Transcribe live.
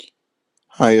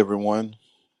Hi, everyone.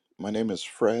 My name is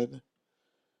Fred,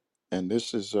 and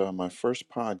this is my first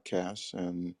podcast.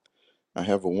 And I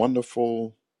have a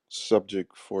wonderful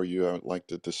subject for you I would like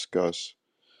to discuss.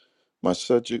 My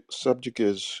subject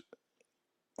is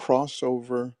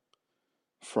crossover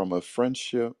from a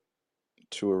friendship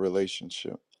to a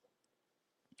relationship.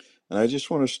 And I just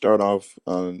want to start off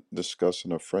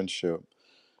discussing a friendship.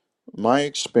 My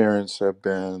experience have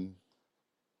been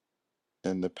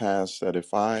in the past that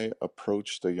if I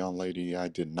approached a young lady, I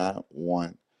did not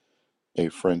want a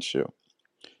friendship.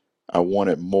 I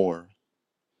wanted more.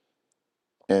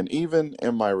 And even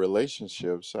in my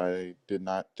relationships, I did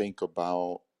not think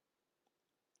about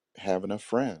having a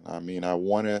friend. I mean, I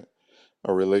wanted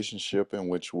a relationship in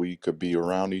which we could be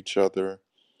around each other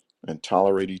and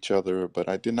tolerate each other, but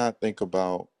I did not think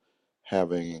about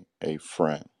having a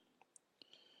friend.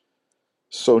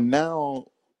 So now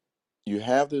you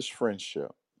have this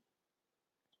friendship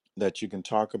that you can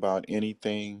talk about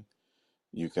anything,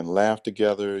 you can laugh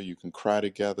together, you can cry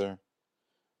together,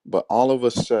 but all of a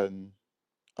sudden,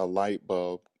 a light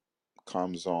bulb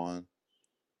comes on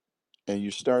and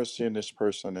you start seeing this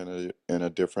person in a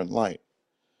different light.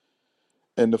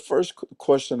 And the first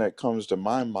question that comes to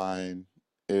my mind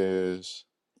is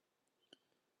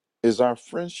is our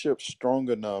friendship strong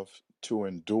enough to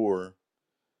endure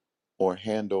or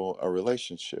handle a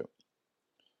relationship?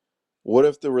 What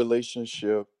if the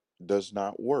relationship does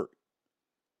not work?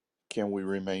 Can we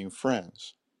remain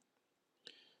friends?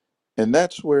 And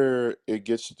that's where it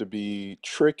gets to be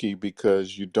tricky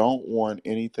because you don't want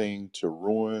anything to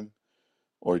ruin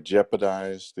or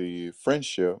jeopardize the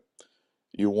friendship.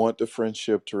 You want the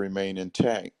friendship to remain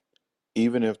intact,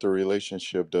 even if the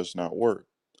relationship does not work.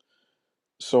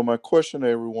 So, my question to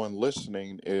everyone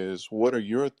listening is what are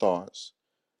your thoughts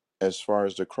as far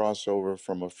as the crossover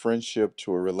from a friendship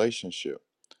to a relationship?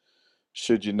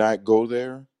 Should you not go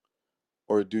there?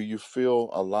 Or do you feel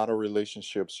a lot of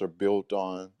relationships are built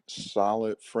on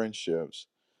solid friendships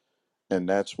and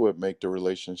that's what make the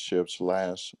relationships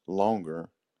last longer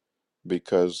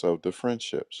because of the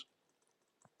friendships?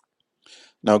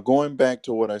 Now, going back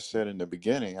to what I said in the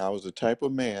beginning, I was the type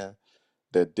of man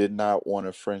that did not want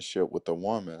a friendship with a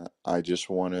woman. I just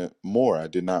wanted more. I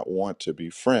did not want to be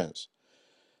friends.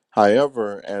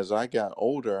 However, as I got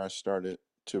older, I started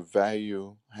to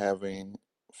value having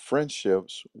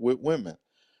friendships with women.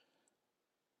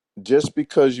 Just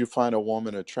because you find a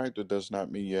woman attractive does not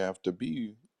mean you have to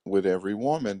be with every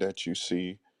woman that you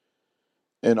see.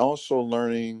 And also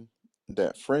learning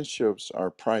that friendships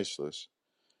are priceless.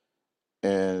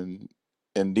 And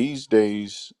in these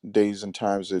days and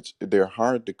times, they're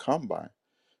hard to come by.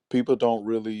 People don't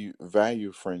really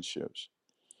value friendships.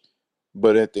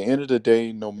 But at the end of the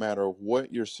day, no matter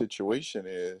what your situation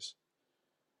is,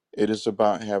 it is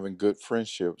about having good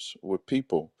friendships with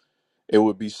people. It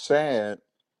would be sad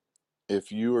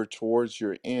if you are towards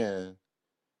your end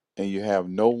and you have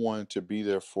no one to be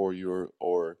there for you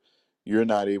or you're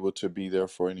not able to be there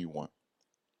for anyone.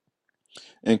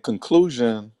 In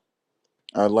conclusion,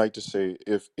 I'd like to say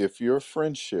if your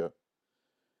friendship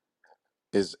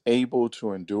is able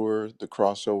to endure the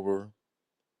crossover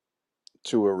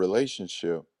to a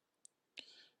relationship,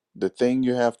 the thing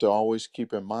you have to always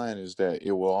keep in mind is that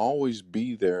it will always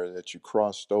be there that you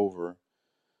crossed over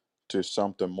to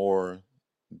something more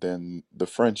than the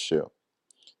friendship,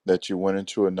 that you went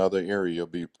into another area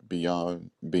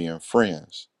beyond being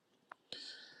friends.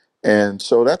 And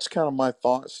so that's kind of my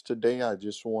thoughts today. I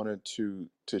just wanted to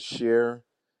share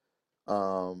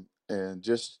and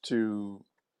just to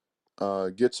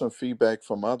get some feedback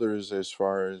from others as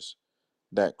far as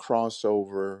that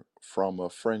crossover from a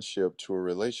friendship to a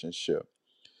relationship.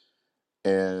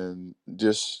 And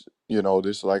just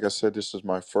this, like I said, this is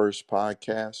my first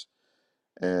podcast,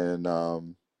 and I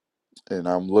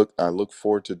look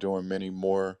forward to doing many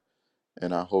more,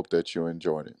 and I hope that you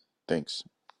enjoyed it. Thanks.